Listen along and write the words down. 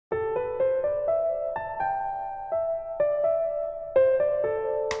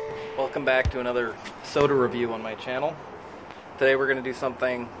Welcome back to another soda review on my channel. Today we're going to do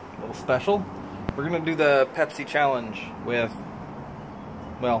something a little special. We're going to do the Pepsi challenge with,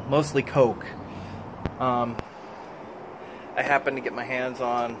 well, mostly Coke. I happened to get my hands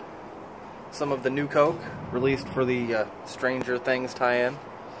on some of the new Coke released for the Stranger Things tie-in.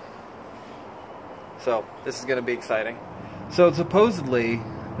 So this is going to be exciting. So supposedly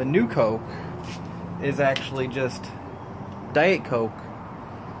the new Coke is actually just Diet Coke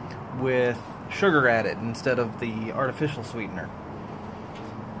with sugar added instead of the artificial sweetener.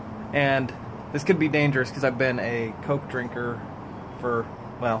 And this could be dangerous because I've been a Coke drinker for,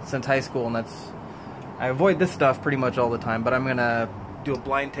 well, since high school, and I avoid this stuff pretty much all the time, but I'm going to do a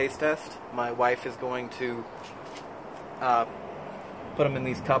blind taste test. My wife is going to put them in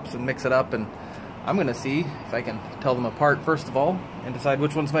these cups and mix it up, and I'm going to see if I can tell them apart first of all and decide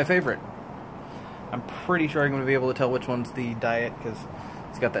which one's my favorite. I'm pretty sure I'm going to be able to tell which one's the diet because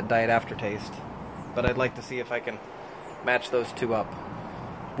it's got that diet aftertaste. But I'd like to see if I can match those two up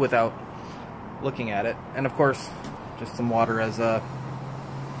without looking at it. And of course, just some water as a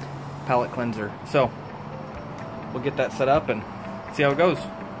palate cleanser. So, we'll get that set up and see how it goes.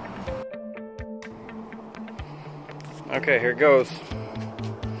 Okay, here it goes.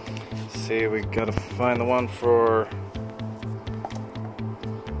 Let's see, we gotta find the one for...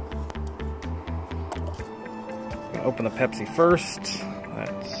 Open the Pepsi first.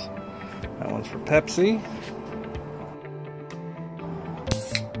 That one's for Pepsi.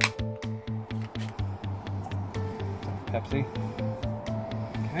 Pepsi.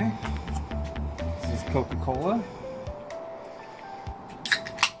 Okay. This is Coca-Cola.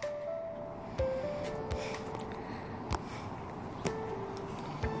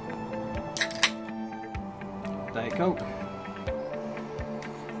 Diet Coke.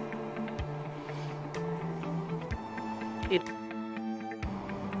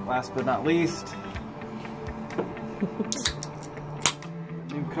 Last but not least,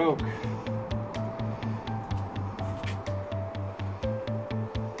 new Coke.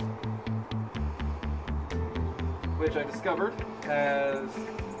 Which I discovered has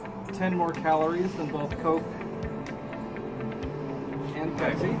 10 more calories than both Coke and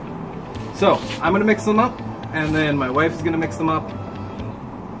Pepsi. So, I'm going to mix them up, and then my wife is going to mix them up,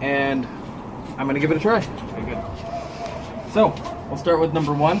 and I'm going to give it a try. Okay, good. So, we'll start with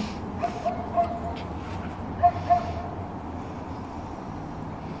number one.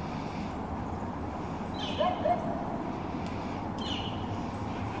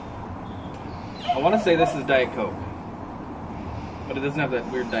 I want to say this is Diet Coke, but it doesn't have that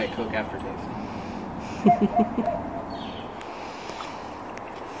weird Diet Coke aftertaste.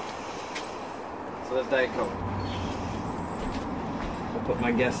 So that's Diet Coke. I'll put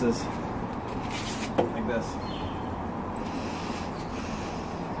my guesses like this.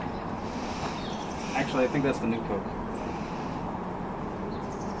 Actually, I think that's the new Coke.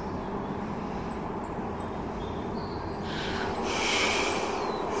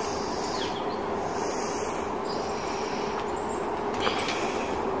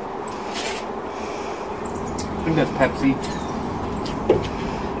 I think that's Pepsi.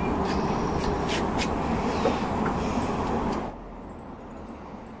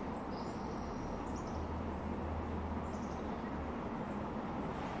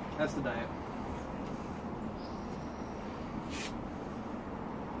 That's the diet.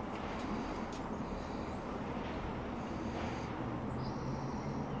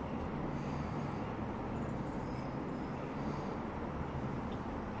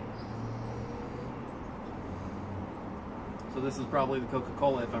 So this is probably the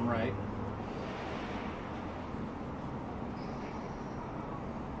Coca-Cola if I'm right.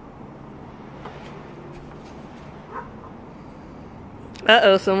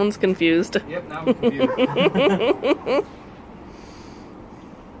 Uh-oh, someone's confused. Yep, now I'm confused.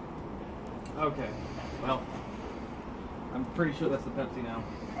 Okay, well, I'm pretty sure that's the Pepsi now.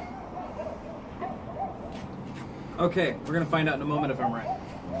 Okay, we're gonna find out in a moment if I'm right.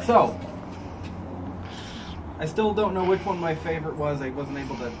 So, I still don't know which one my favorite was. I wasn't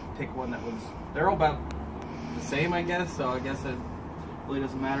able to pick one that was... They're all about the same, I guess, so I guess it really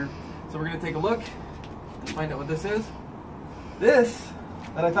doesn't matter. So we're going to take a look and find out what this is. This,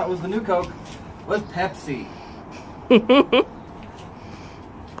 that I thought was the new Coke, was Pepsi.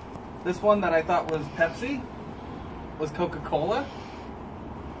 This one that I thought was Pepsi was Coca-Cola.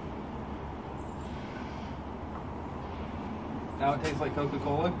 Now it tastes like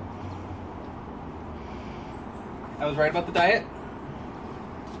Coca-Cola. I was right about the diet.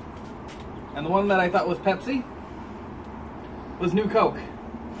 And the one that I thought was Pepsi was new Coke.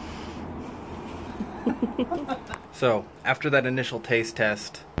 So, after that initial taste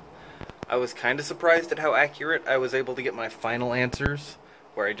test, I was kind of surprised at how accurate I was able to get my final answers,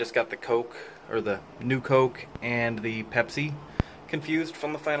 where I just got the Coke, or the new Coke, and the Pepsi confused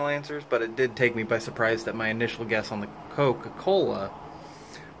from the final answers, but it did take me by surprise that my initial guess on the Coca-Cola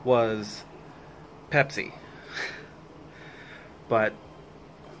was Pepsi. But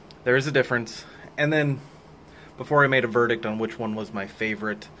there is a difference. And then, before I made a verdict on which one was my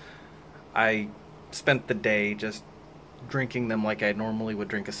favorite, I spent the day just drinking them like I normally would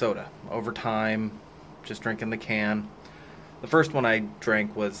drink a soda. Over time, just drinking the can. The first one I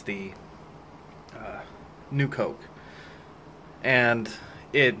drank was the new Coke. And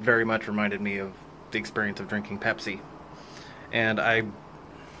it very much reminded me of the experience of drinking Pepsi. And I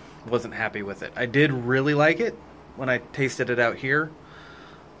wasn't happy with it. I did really like it when I tasted it out here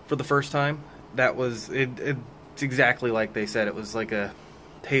for the first time. That was, it's exactly like they said. It was like a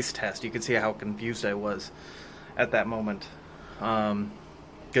taste test. You could see how confused I was at that moment.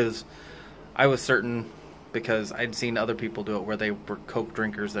 Because I was certain, because I'd seen other people do it where they were Coke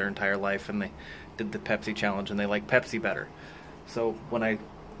drinkers their entire life and they did the Pepsi challenge and they liked Pepsi better. So when I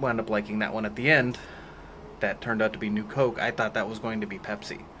wound up liking that one at the end, that turned out to be new Coke, I thought that was going to be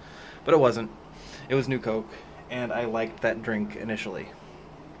Pepsi. But it wasn't. It was new Coke, and I liked that drink initially.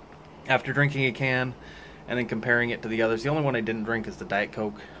 After drinking a can and then comparing it to the others, the only one I didn't drink is the Diet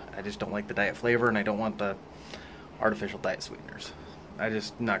Coke. I just don't like the diet flavor, and I don't want the artificial diet sweeteners. I'm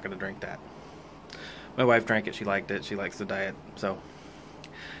just not going to drink that. My wife drank it. She liked it. She likes the diet. So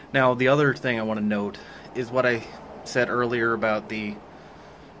now the other thing I want to note is what I said earlier about the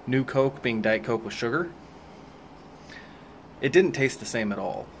new Coke being Diet Coke with sugar. It didn't taste the same at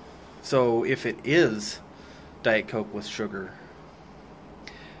all. So if it is Diet Coke with sugar,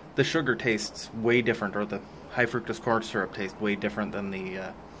 the sugar tastes way different, or the high fructose corn syrup tastes way different than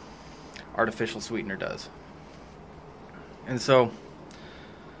the artificial sweetener does. And so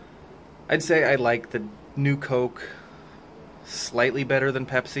I'd say I like the new Coke slightly better than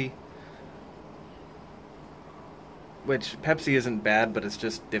Pepsi. Which, Pepsi isn't bad, but it's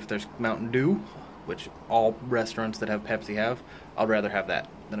just, if there's Mountain Dew, which all restaurants that have Pepsi have, I'd rather have that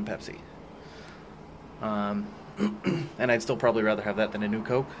than a Pepsi. And I'd still probably rather have that than a new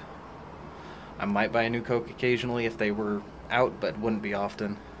Coke. I might buy a new Coke occasionally if they were out, but wouldn't be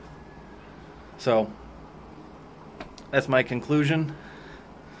often. So, that's my conclusion.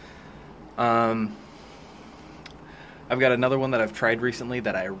 I've got another one that I've tried recently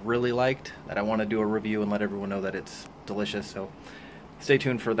that I really liked, that I want to do a review and let everyone know that it's delicious, so stay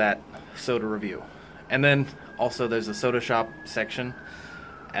tuned for that soda review. And then, also, there's a soda shop section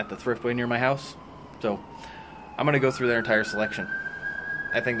at the Thriftway near my house, so I'm going to go through their entire selection.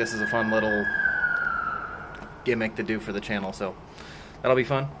 I think this is a fun little gimmick to do for the channel, so that'll be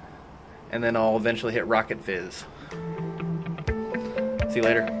fun. And then I'll eventually hit Rocket Fizz. See you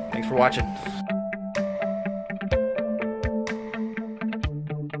later. Thanks for watching.